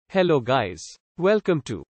Hello guys. Welcome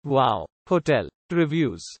to Wow Hotel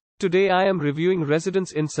Reviews. Today I am reviewing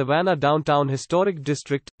Residence Inn Savannah Downtown Historic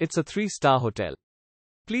District. It's a 3-star hotel.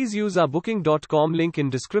 Please use our booking.com link in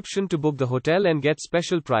description to book the hotel and get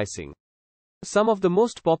special pricing. Some of the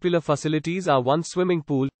most popular facilities are one swimming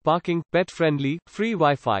pool, parking, pet-friendly, free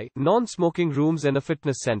Wi-Fi, non-smoking rooms and a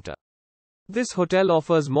fitness center. This hotel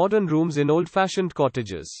offers modern rooms in old-fashioned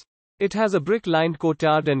cottages. It has a brick-lined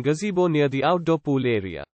courtyard and gazebo near the outdoor pool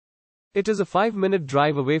area. It is a 5-minute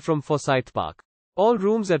drive away from Forsyth Park. All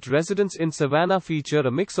rooms at Residence Inn Savannah feature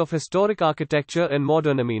a mix of historic architecture and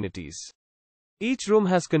modern amenities. Each room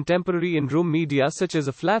has contemporary in-room media such as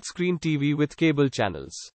a flat-screen TV with cable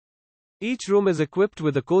channels. Each room is equipped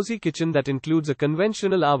with a cozy kitchen that includes a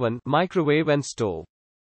conventional oven, microwave and stove.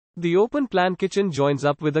 The open-plan kitchen joins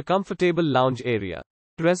up with a comfortable lounge area.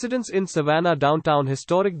 Residence Inn Savannah Downtown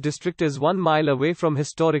Historic District is 1 mile away from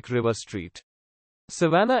historic River Street.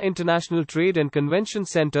 Savannah International Trade and Convention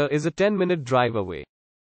Center is a 10-minute drive away.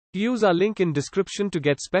 Use our link in description to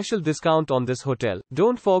get special discount on this hotel.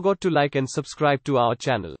 Don't forget to like and subscribe to our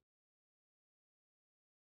channel.